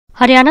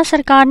हरियाणा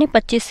सरकार ने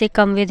 25 से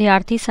कम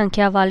विद्यार्थी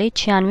संख्या वाले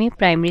 96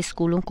 प्राइमरी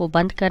स्कूलों को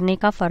बंद करने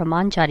का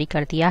फरमान जारी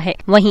कर दिया है।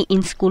 वहीं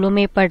इन स्कूलों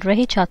में पढ़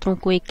रहे छात्रों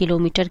को 1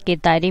 किलोमीटर के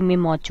दायरे में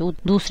मौजूद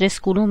दूसरे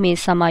स्कूलों में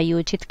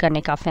समायोजित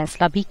करने का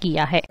फैसला भी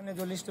किया है।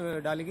 जो लिस्ट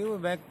डाली गई वो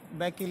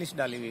बैक की लिस्ट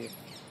डाली हुई है,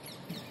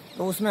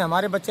 तो उसमें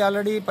हमारे बच्चे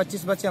ऑलरेडी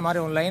 25 बच्चे हमारे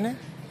ऑनलाइन है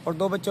और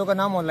 2 बच्चों का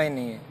नाम ऑनलाइन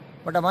नहीं है।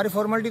 बट हमारी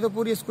फॉर्मेलिटी तो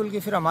पूरी स्कूल की,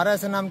 फिर हमारा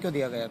ऐसा नाम क्यों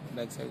दिया गया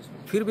बैक साइड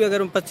में? फिर भी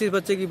अगर 25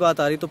 बच्चे की बात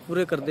आ रही तो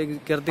पूरे कर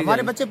दी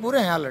हमारे बच्चे पूरे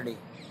हैं ऑलरेडी,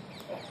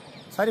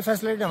 सारी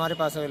फैसिलिटी हमारे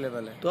पास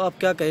अवेलेबल है। तो आप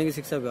क्या कहेंगे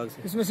शिक्षा विभाग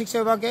से? इसमें शिक्षा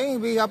विभाग कहेंगे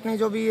भी आपने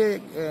जो भी ये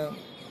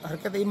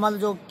हरकत इमाल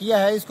जो किया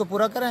है इसको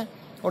पूरा करें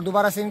और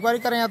दोबारा से इंक्वायरी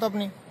करें या तो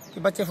अपनी कि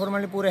बच्चे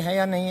फॉर्मेलिटी पूरे हैं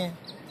या नहीं है।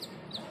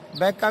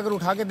 बैग का अगर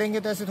उठा के देंगे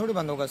तो ऐसे थोड़ी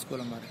बंद होगा स्कूल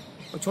हमारे,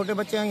 और छोटे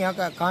बच्चे हैं यहाँ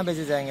कहाँ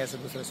भेजे जाएंगे ऐसे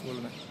दूसरे स्कूल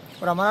में।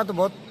 और हमारा तो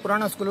बहुत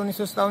पुराना स्कूल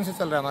 1957 से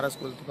चल रहा है हमारा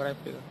स्कूल तो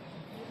प्राइवेट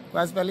का।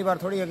 वैसे पहली बार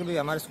थोड़ी है कि भाई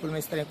हमारे स्कूल में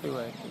इस तरह कोई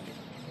हुआ है।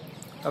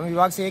 तो हम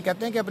विभाग से ये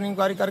कहते हैं कि अपनी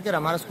इंक्वायरी करके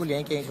हमारा स्कूल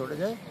यहीं कहीं छोड़ा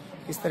जाए,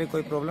 इस तरह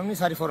कोई प्रॉब्लम नहीं,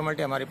 सारी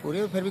फॉर्मेलिटी हमारी पूरी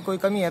है। फिर भी कोई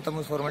कमी है तो हम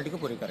उस फॉर्मेलिटी को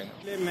पूरी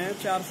करेंगे। में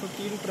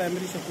 403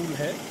 प्राइमरी स्कूल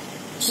है,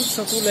 कुछ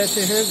स्कूल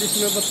ऐसे हैं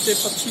जिसमें बच्चे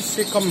 25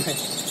 से कम हैं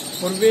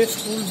और वे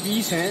स्कूल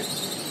 20 हैं।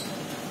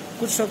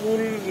 कुछ स्कूल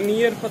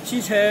नियर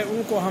 25 है,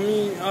 उनको हम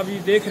अभी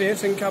देख रहे हैं,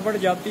 संख्या बढ़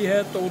जाती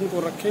है तो उनको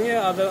रखेंगे,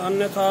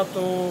 अन्यथा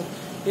तो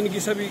इनकी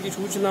सभी की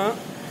सूचना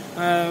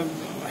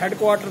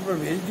हेडक्वार्टर पर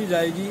भेज दी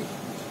जाएगी।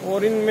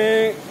 और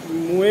इनमें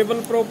मूवेबल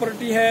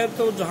प्रॉपर्टी है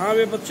तो जहाँ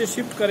वे बच्चे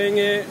शिफ्ट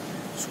करेंगे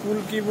स्कूल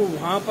की वो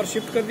वहाँ पर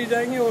शिफ्ट कर दी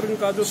जाएंगे और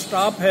इनका जो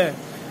स्टाफ है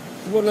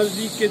वो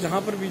नज़दीक के जहाँ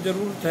पर भी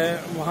ज़रूरत है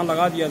वहाँ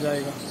लगा दिया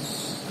जाएगा।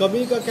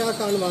 कभी का क्या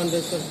कारण मान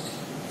रहे सर?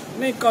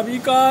 नहीं, कभी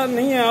का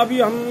नहीं है, अभी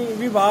हम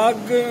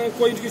विभाग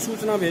को इसकी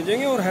सूचना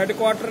भेजेंगे और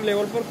हेडक्वार्टर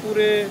लेवल पर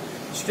पूरे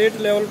स्टेट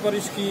लेवल पर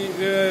इसकी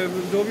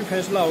जो भी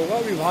फैसला होगा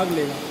विभाग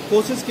लेगा।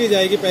 कोशिश की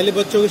जाएगी पहले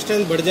बच्चों की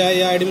स्ट्रेंथ बढ़ जाए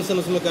या एडमिशन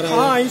उसमें कराए।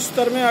 हाँ, इस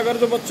स्तर में अगर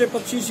जो बच्चे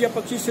 25 या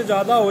 25 से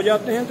ज़्यादा हो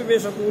जाते हैं तो वे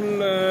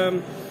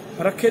स्कूल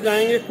रखे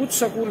जाएंगे। कुछ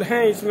स्कूल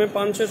हैं इसमें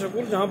 5-6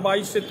 स्कूल जहाँ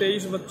 22 से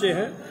 23 बच्चे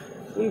हैं,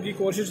 उनकी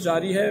कोशिश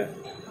जारी है,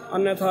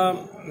 अन्यथा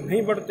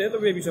नहीं बढ़ते तो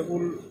वे भी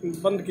स्कूल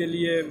बंद के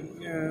लिए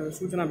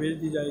सूचना भेज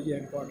दी जाएगी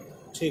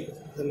हेडक्वार्टर। ठीक है,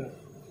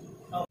 धन्यवाद।